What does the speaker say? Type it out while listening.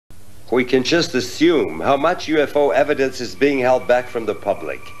We can just assume how much UFO evidence is being held back from the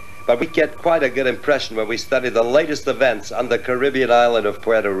public. But we get quite a good impression when we study the latest events on the Caribbean island of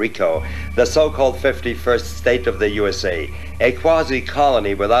Puerto Rico, the so-called 51st state of the USA, a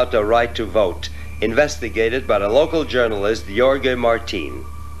quasi-colony without the right to vote, investigated by the local journalist Jorge Martin.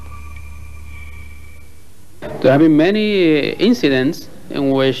 There have been many incidents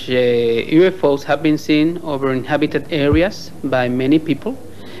in which UFOs have been seen over inhabited areas by many people,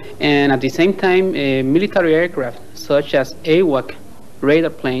 and at the same time military aircraft such as AWAC radar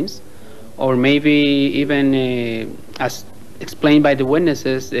planes, or maybe even as explained by the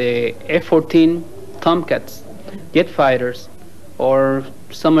witnesses, F-14 Tomcats, jet fighters, or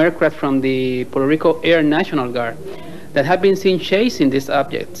some aircraft from the Puerto Rico Air National Guard that have been seen chasing these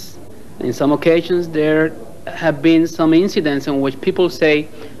objects. In some occasions there have been some incidents in which people say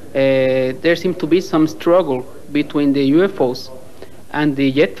there seems to be some struggle between the UFOs and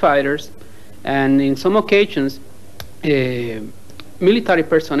the jet fighters, and in some occasions military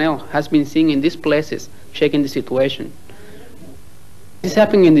personnel has been seen in these places checking the situation. This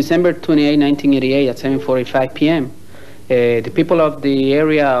happened in December 28, 1988 at 7:45 p.m. The people of the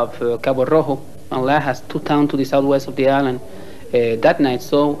area of Cabo Rojo and Lajas, two towns to the southwest of the island, that night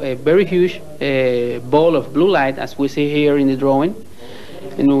saw a very huge ball of blue light, as we see here in the drawing,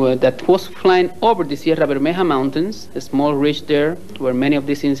 that was flying over the Sierra Bermeja Mountains, a small ridge there where many of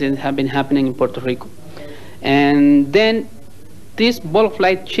these incidents have been happening in Puerto Rico. And then this ball of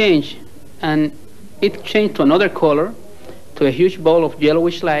light changed, and it changed to another color, to a huge ball of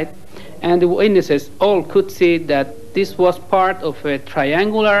yellowish light, and the witnesses all could see that this was part of a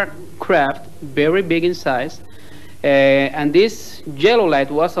triangular craft, very big in size, and this yellow light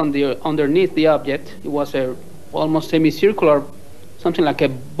was underneath the object. It was a almost semicircular, something like a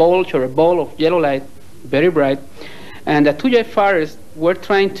bulge or a ball of yellow light, very bright, and the two jet fighters were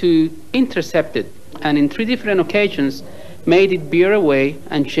trying to intercept it, and in 3 different occasions made it veer away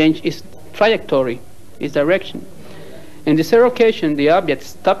and change its trajectory, its direction. In the third occasion, the object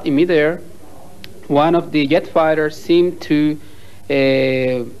stopped in midair. One of the jet fighters seemed to,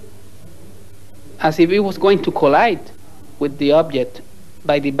 as if it was going to collide with the object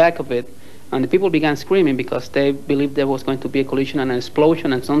by the back of it, and the people began screaming because they believed there was going to be a collision and an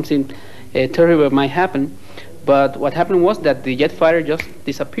explosion and something terrible might happen. But what happened was that the jet fighter just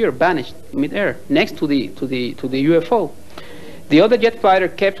disappeared, vanished in midair next to the UFO. The other jet fighter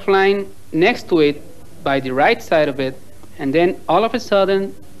kept flying next to it by the right side of it, and then all of a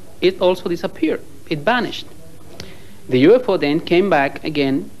sudden it also disappeared. It vanished. The UFO then came back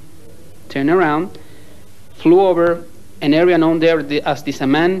again, turned around, flew over an area known there as the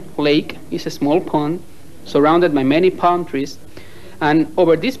Saman Lake. It's a small pond surrounded by many palm trees. And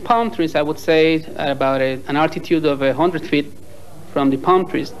over these palm trees, I would say at about an altitude of 100 feet from the palm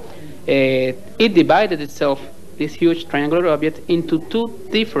trees, it divided itself, this huge triangular object, into 2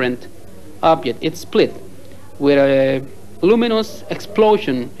 different objects. It split with a luminous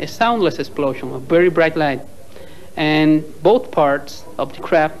explosion, a soundless explosion, a very bright light. And both parts of the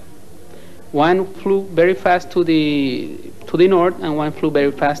craft, one flew very fast to the north and one flew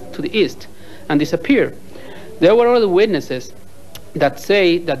very fast to the east and disappeared. There were other witnesses that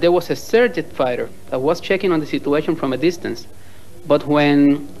say that there was a surjet fighter that was checking on the situation from a distance. But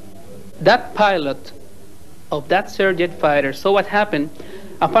when that pilot of that surjet fighter saw what happened,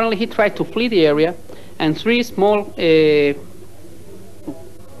 apparently he tried to flee the area, and 3 small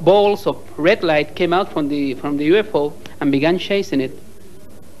balls of red light came out from the UFO and began chasing it,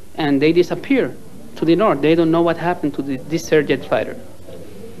 and they disappeared to the north. They don't know what happened to this surjet fighter.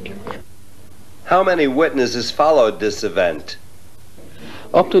 How many witnesses followed this event?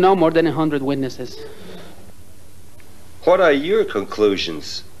 Up to now, more than 100 witnesses. What are your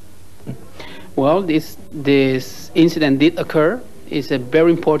conclusions? Well, this incident did occur. It's a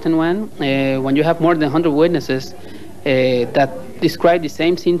very important one. When you have more than 100 witnesses that describe the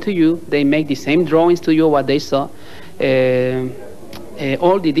same scene to you, they make the same drawings to you, what they saw.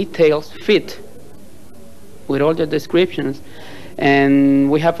 All the details fit with all the descriptions. And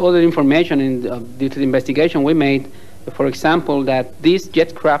we have other information due to the investigation we made. For example, that this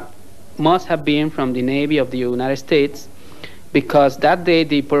jet craft must have been from the Navy of the United States, because that day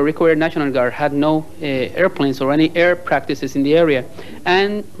the Puerto Rico Air National Guard had no airplanes or any air practices in the area.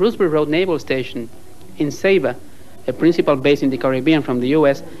 And Roosevelt Road Naval Station in Ceiba, a principal base in the Caribbean from the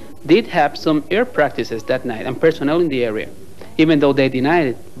US, did have some air practices that night and personnel in the area, even though they denied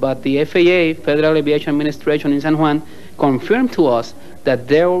it. But the FAA, Federal Aviation Administration in San Juan, confirmed to us that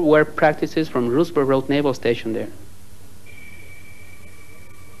there were practices from Roosevelt Road Naval Station there.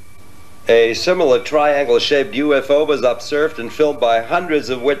 A similar triangle-shaped UFO was observed and filmed by hundreds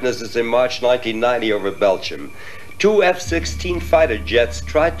of witnesses in March 1990 over Belgium. Two F-16 fighter jets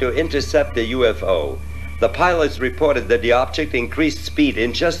tried to intercept the UFO. The pilots reported that the object increased speed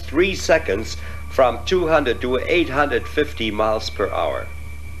in just 3 seconds from 200 to 850 miles per hour.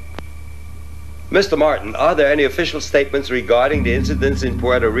 Mr. Martin, are there any official statements regarding the incidents in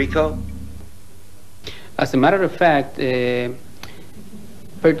Puerto Rico? As a matter of fact, due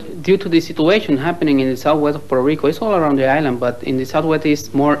to the situation happening in the southwest of Puerto Rico, it's all around the island, but in the southwest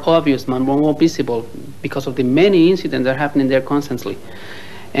it's more obvious, more visible because of the many incidents that are happening there constantly.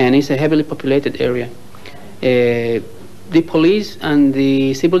 And it's a heavily populated area. The police and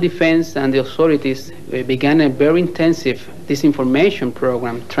the civil defense and the authorities began a very intensive disinformation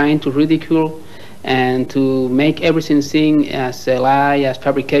program trying to ridicule and to make everything seem as a lie, as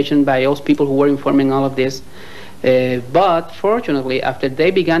fabrication by those people who were informing all of this. But fortunately, after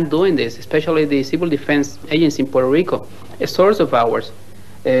they began doing this, especially the Civil Defense Agency in Puerto Rico, a source of ours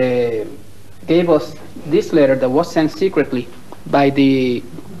gave us this letter that was sent secretly by the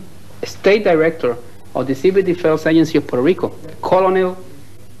State Director of the Civil Defense Agency of Puerto Rico, Colonel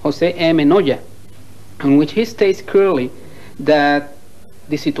Jose M. Enoya, in which he states clearly that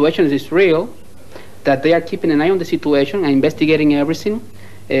the situation is real, that they are keeping an eye on the situation and investigating everything,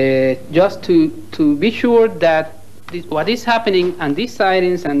 just to be sure that what is happening and these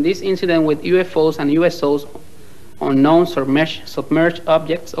sightings and this incident with UFOs and USOs, unknown submerged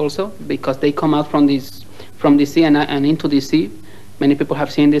objects also, because they come out from the sea and into the sea. Many people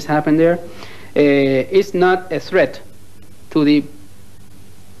have seen this happen there. Is not a threat to the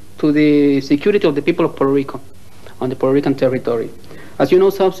security of the people of Puerto Rico on the Puerto Rican territory. As you know,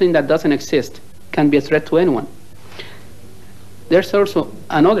 something that doesn't exist can be a threat to anyone. There's also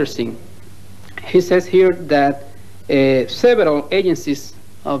another thing. He says here that several agencies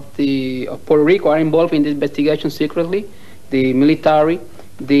of Puerto Rico are involved in the investigation secretly, the military,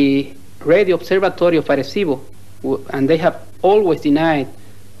 the Radio Observatory of Arecibo, and they have always denied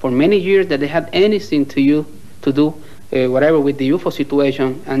for many years that they had anything to do whatever with the UFO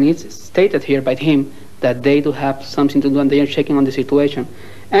situation, and it's stated here by him that they do have something to do and they are checking on the situation.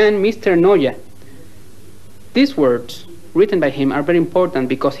 And Mr. Noya, these words written by him are very important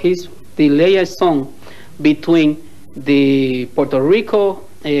because he's the liaison between the Puerto Rico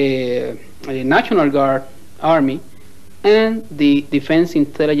National Guard Army and the Defense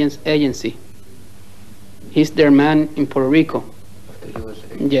Intelligence Agency. He's their man in Puerto Rico.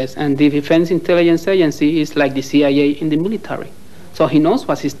 Yes, and the Defense Intelligence Agency is like the CIA in the military. So he knows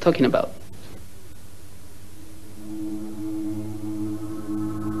what he's talking about.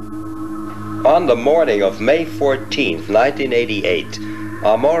 On the morning of May 14th, 1988,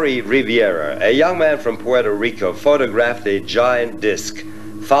 Amaury Rivera, a young man from Puerto Rico, photographed a giant disc,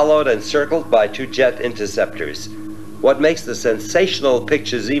 followed and circled by two jet interceptors. What makes the sensational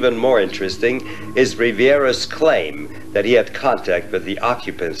pictures even more interesting is Rivera's claim that he had contact with the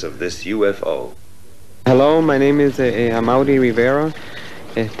occupants of this UFO. Hello, my name is Amaury Rivera.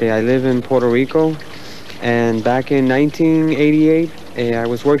 I live in Puerto Rico, and back in 1988 I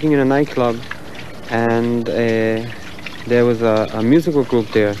was working in a nightclub, and there was a musical group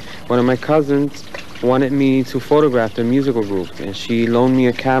there. One of my cousins wanted me to photograph the musical group, and she loaned me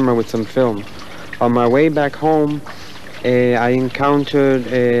a camera with some film. On my way back home, I encountered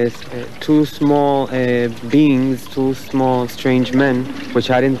two small beings, two small strange men, which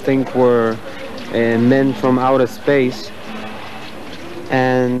I didn't think were men from outer space.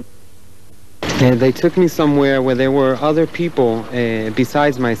 And they took me somewhere where there were other people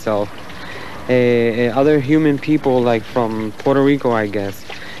besides myself, other human people, like from Puerto Rico, I guess.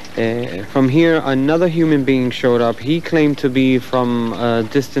 From here, another human being showed up. He claimed to be from a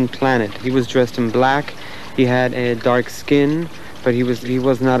distant planet. He was dressed in black. He had a dark skin, but he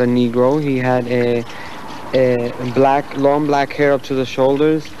was not a Negro. He had a long black hair up to the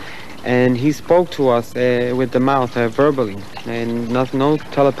shoulders, and he spoke to us with the mouth, verbally, and no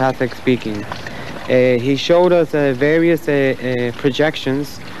telepathic speaking. He showed us various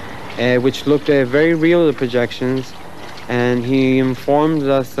projections, which looked very real, the projections, and he informed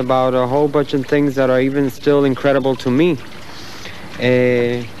us about a whole bunch of things that are even still incredible to me.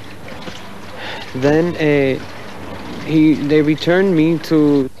 Then they returned me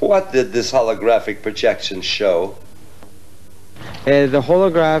to... What did this holographic projection show? The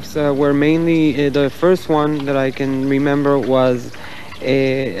holographs were mainly, the first one that I can remember was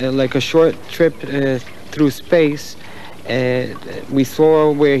like a short trip through space. We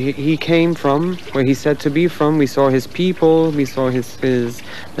saw where he came from, where he's said to be from. We saw his people, we saw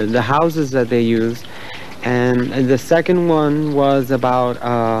the houses that they used. And the second one was about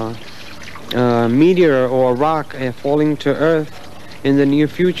meteor or rock falling to Earth in the near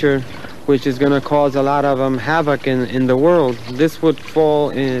future, which is going to cause a lot of havoc in the world. This would fall,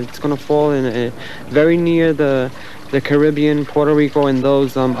 it's going to fall in very near the Caribbean, Puerto Rico, and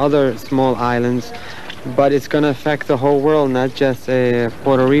those other small islands, but it's going to affect the whole world, not just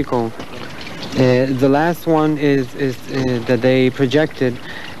Puerto Rico. The last one is that they projected.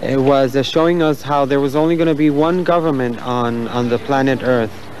 It was showing us how there was only going to be one government on the planet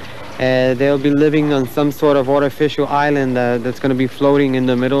Earth. They'll be living on some sort of artificial island that's going to be floating in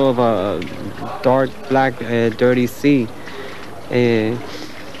the middle of a dark, black, dirty sea. And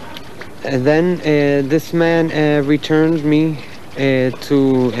then this man returned me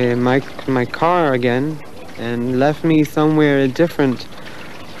to my car again and left me somewhere different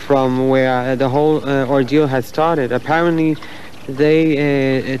from where the whole ordeal had started. Apparently,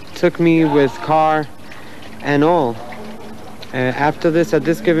 they took me with car and all. After this, at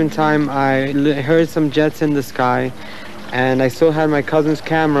this given time, I heard some jets in the sky, and I still had my cousin's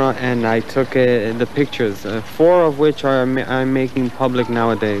camera, and I took the pictures, 4 of which I'm making public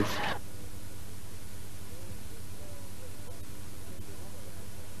nowadays.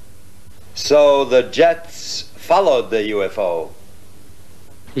 So the jets followed the UFO?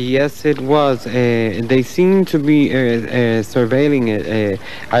 Yes, it was. They seemed to be surveilling it.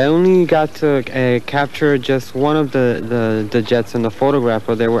 I only got to capture just one of the jets in the photograph,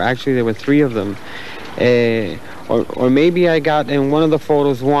 but there were 3 of them. Or maybe I got in one of the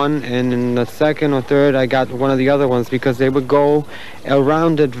photos one, and in the second or third I got one of the other ones, because they would go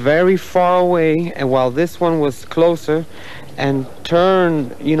around it very far away, and while this one was closer, and turn,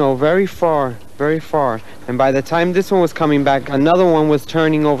 very far. And by the time this one was coming back, another one was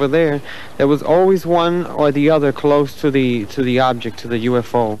turning over there. There was always one or the other close to the object, to the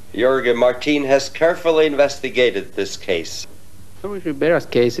UFO. Jorge Martin has carefully investigated this case. Rivera's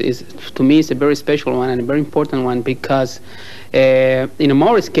case to me, is a very special one and a very important one, because in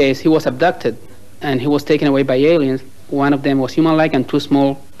Amaury's case, he was abducted and he was taken away by aliens. One of them was human-like, and 2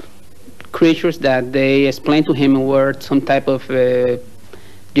 small creatures that they explained to him were some type of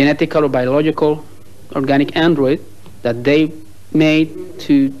genetical or biological organic android that they made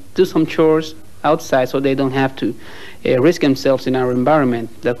to do some chores outside, so they don't have to risk themselves in our environment.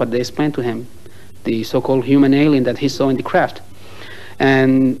 That's what they explained to him, the so-called human alien that he saw in the craft.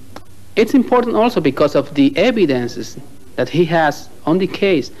 And it's important also because of the evidences that he has on the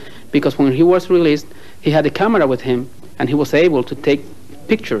case, because when he was released, he had a camera with him, and he was able to take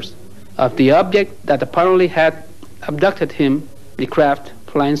pictures of the object that apparently had abducted him, the craft,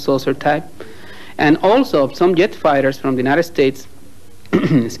 flying saucer type, and also some jet fighters from the United States,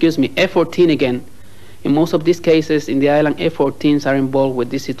 excuse me, F-14 again. In most of these cases in the island, F-14s are involved with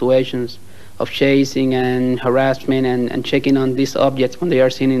these situations of chasing and harassment and checking on these objects when they are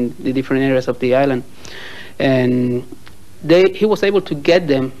seen in the different areas of the island. And he was able to get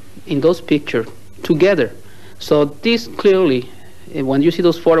them in those pictures together. So this clearly, when you see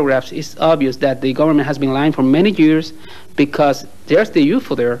those photographs, it's obvious that the government has been lying for many years, because there's the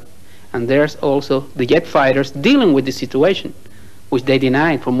UFO there, and there's also the jet fighters dealing with the situation, which they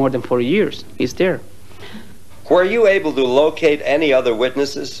denied for more than 40 years. It's there. Were you able to locate any other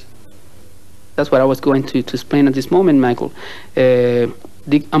witnesses? That's what I was going to explain at this moment, Michael. The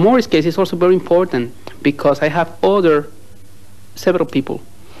Amaury's case is also very important, because I have several people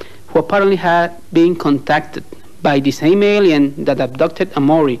who apparently had been contacted by the same alien that abducted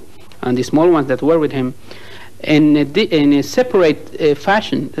Amaury and the small ones that were with him in a separate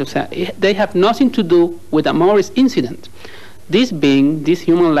fashion. They have nothing to do with Amaury's incident. This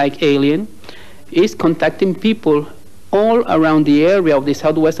human-like alien, is contacting people all around the area of the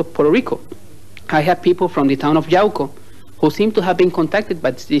southwest of Puerto Rico. I have people from the town of Yauco who seem to have been contacted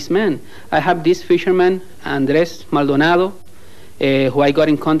by this man. I have this fisherman, Andres Maldonado, who I got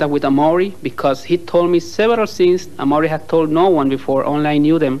in contact with Amaury, because he told me several things Amaury had told no one before. Only I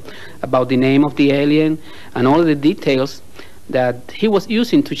knew them, about the name of the alien and all the details that he was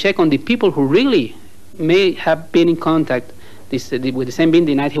using to check on the people who really may have been in contact with the same being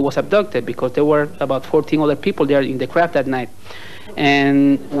the night he was abducted, because there were about 14 other people there in the craft that night.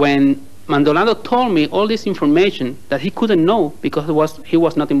 And when Maldonado told me all this information that he couldn't know because he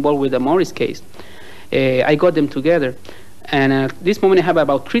was not involved with Amaury's case, I got them together. And at this moment I have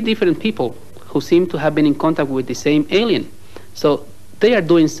about 3 different people who seem to have been in contact with the same alien. So they are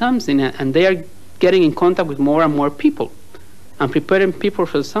doing something, and they are getting in contact with more and more people and preparing people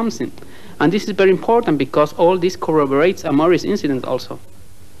for something. And this is very important, because all this corroborates Amaury's incident also.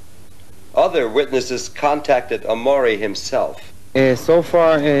 Other witnesses contacted Amaury himself. So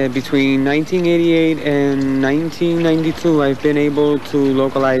far, between 1988 and 1992, I've been able to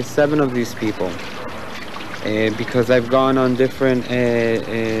localize 7 of these people. Because I've gone on different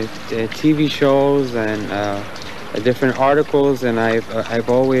TV shows and different articles, and I've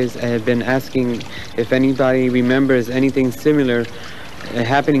always been asking if anybody remembers anything similar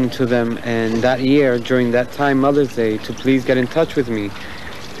happening to them, and that year, during that time, Mother's Day, to please get in touch with me.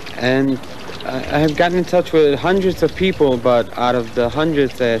 And I have gotten in touch with hundreds of people, but out of the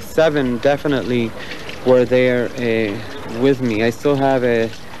hundreds, 7 definitely were there with me. I still have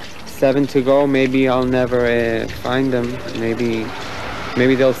 7 to go. Maybe I'll never find them. Maybe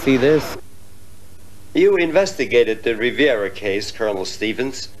they'll see this. You investigated the Rivera case, Colonel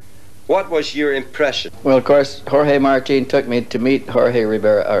Stevens. What was your impression? Well, of course, Jorge Martin took me to meet Jorge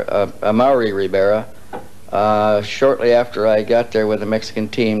Rivera, Amaury Rivera, shortly after I got there with the Mexican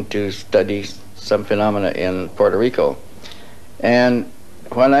team to study some phenomena in Puerto Rico. And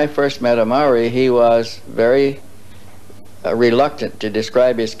when I first met Amaury, he was very reluctant to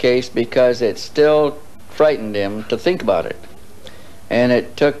describe his case because it still frightened him to think about it. And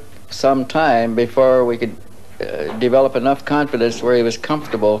it took some time before we could develop enough confidence where he was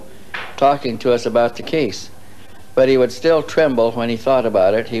comfortable talking to us about the case. But he would still tremble when he thought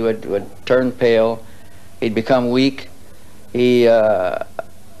about it. He would turn pale. He'd become weak. He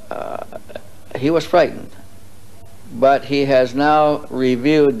was frightened. But he has now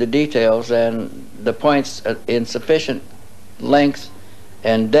reviewed the details and the points in sufficient length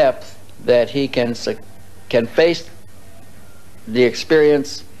and depth that he can face the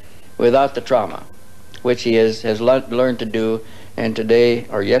experience without the trauma, which he has learned to do. And today,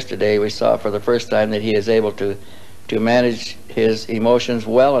 or yesterday, we saw for the first time that he is able to manage his emotions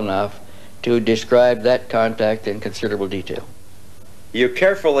well enough to describe that contact in considerable detail. You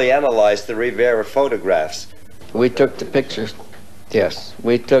carefully analyzed the Rivera photographs. We took the pictures, yes.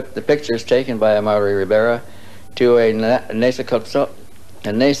 We took the pictures taken by Amaury Rivera to a NASA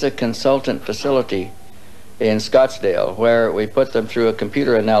consultant facility in Scottsdale, where we put them through a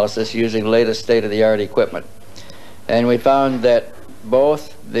computer analysis using latest state-of-the-art equipment. And we found that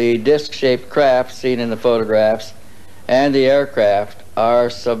both the disc-shaped craft seen in the photographs and the aircraft are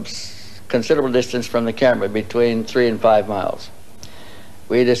considerable distance from the camera, between 3 and 5 miles.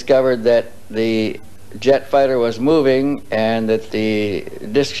 We discovered that the jet fighter was moving and that the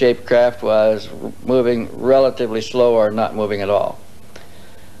disc-shaped craft was moving relatively slow or not moving at all.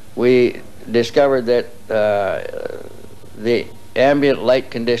 We discovered that the ambient light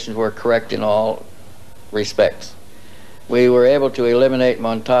conditions were correct in all respects. We were able to eliminate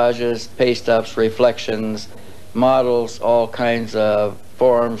montages, paste-ups, reflections, models, all kinds of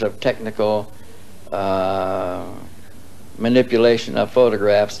forms of technical manipulation of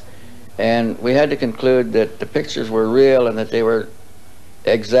photographs, and we had to conclude that the pictures were real and that they were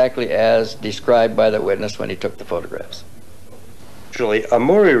exactly as described by the witness when he took the photographs. Actually,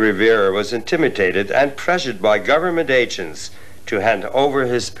 Amaury Rivera was intimidated and pressured by government agents to hand over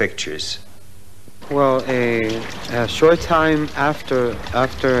his pictures. Well, a short time after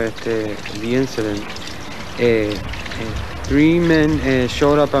the incident, 3 men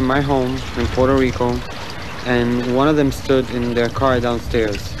showed up at my home in Puerto Rico, and one of them stood in their car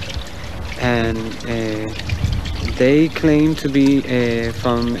downstairs, and they claimed to be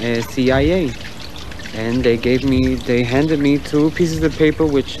from CIA, and they handed me 2 pieces of paper,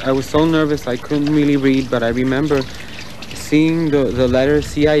 which I was so nervous I couldn't really read, but I remember seeing the letter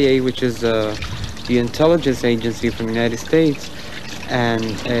CIA, which is the intelligence agency from the United States, and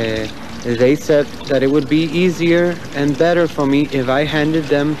they said that it would be easier and better for me if I handed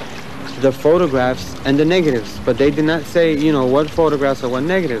them the photographs and the negatives, but they did not say, you know, what photographs or what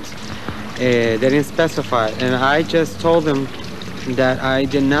negatives. They didn't specify, and I just told them that I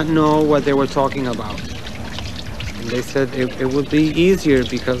did not know what they were talking about. And they said it would be easier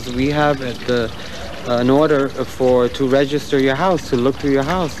because we have an order to register your house, to look through your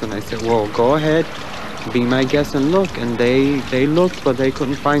house. And I said, well, go ahead, be my guest and look. And they looked, but they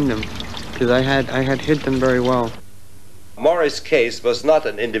couldn't find them because I had hid them very well. Amaury's case was not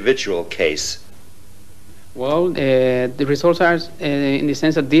an individual case. Well, the results are in the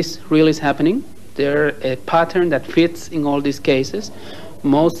sense that this really is happening. There's a pattern that fits in all these cases.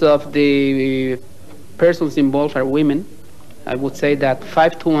 Most of the persons involved are women. I would say that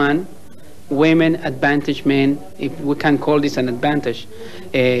 5 to 1, women advantage men, if we can call this an advantage,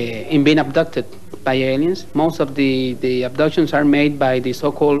 in being abducted by aliens. Most of the abductions are made by the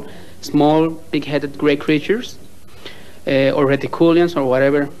so-called small, big-headed gray creatures, or reticulians, or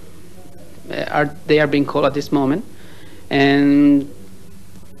whatever they are being called at this moment. And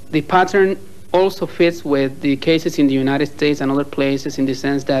the pattern also fits with the cases in the United States and other places in the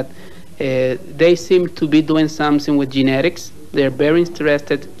sense that they seem to be doing something with genetics. They're very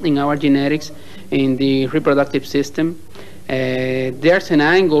interested in our genetics, in the reproductive system. There's an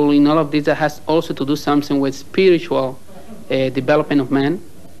angle in all of this that has also to do something with spiritual development of man.